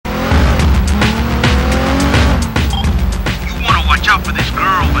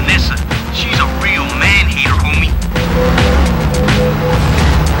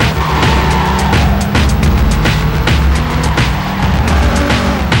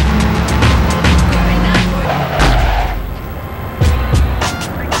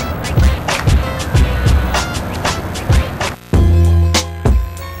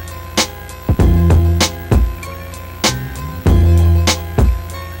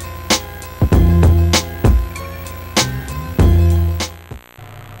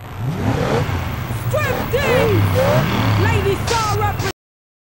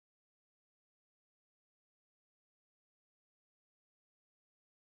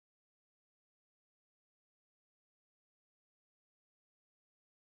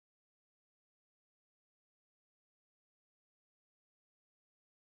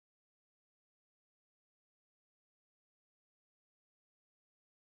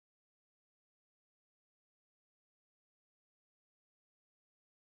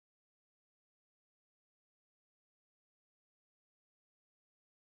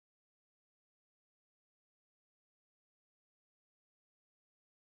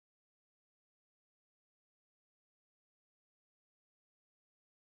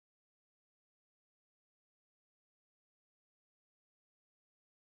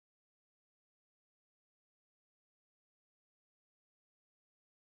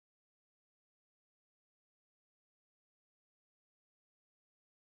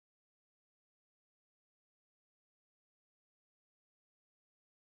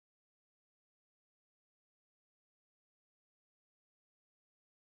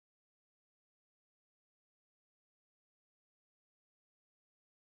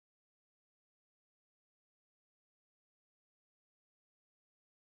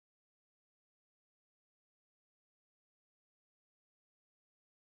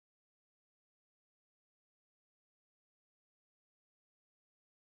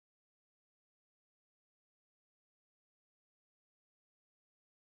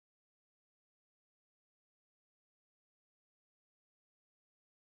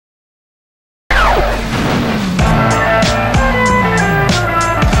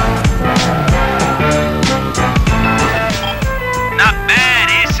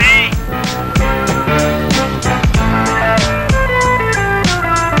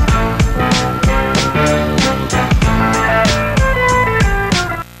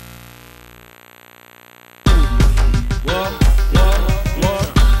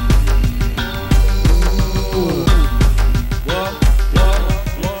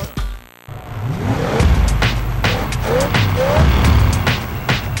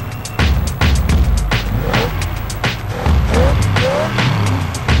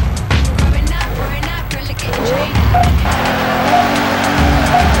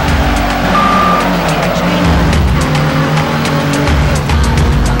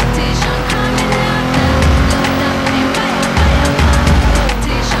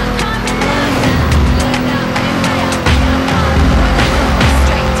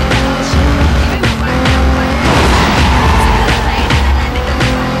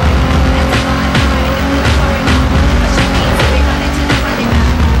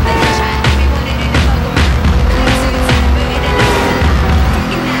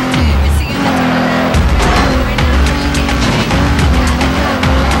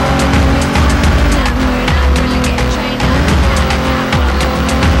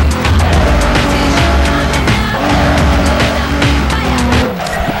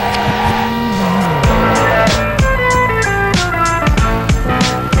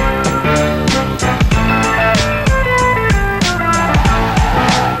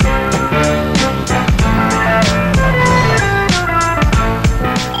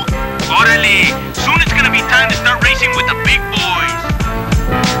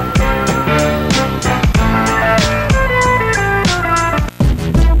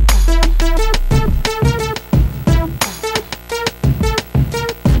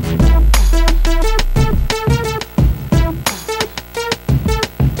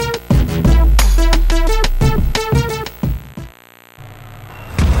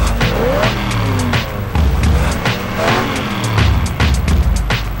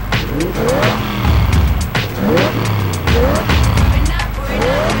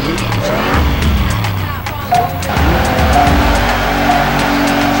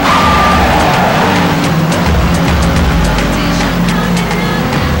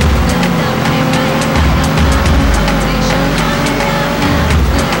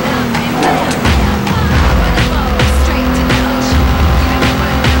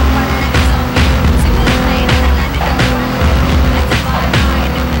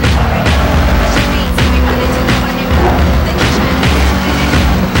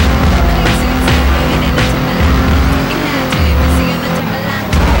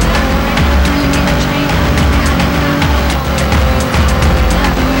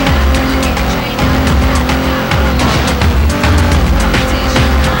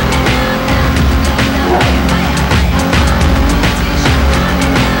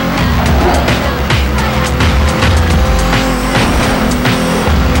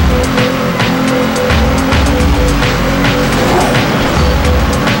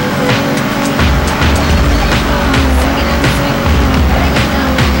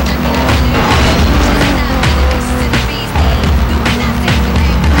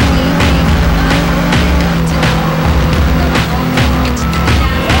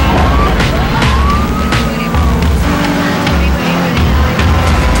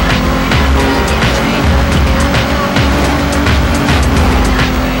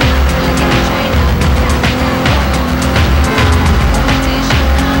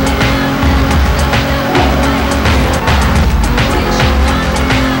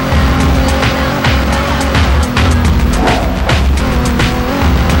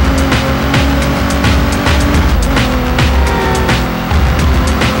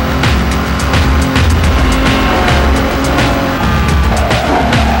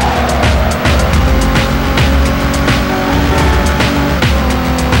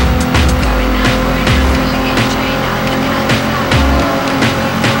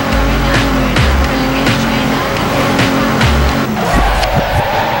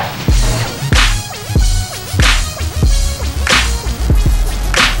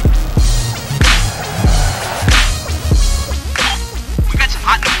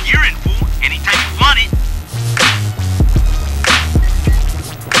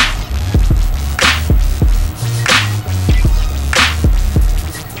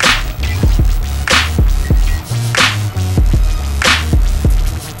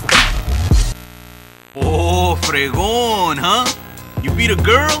fregón, huh? You beat a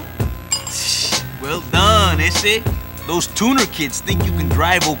girl? Well done, ese. Those tuner kids think you can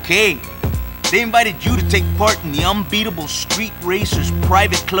drive okay. They invited you to take part in the Unbeatable Street Racers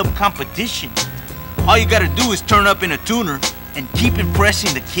private club competition. All you gotta do is turn up in a tuner and keep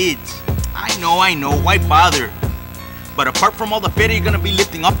impressing the kids. I know, why bother? But apart from all the feria you're gonna be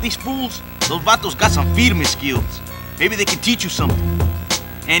lifting off these fools, those vatos got some firme skills. Maybe they can teach you something.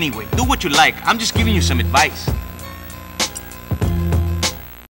 Anyway, do what you like. I'm just giving you some advice.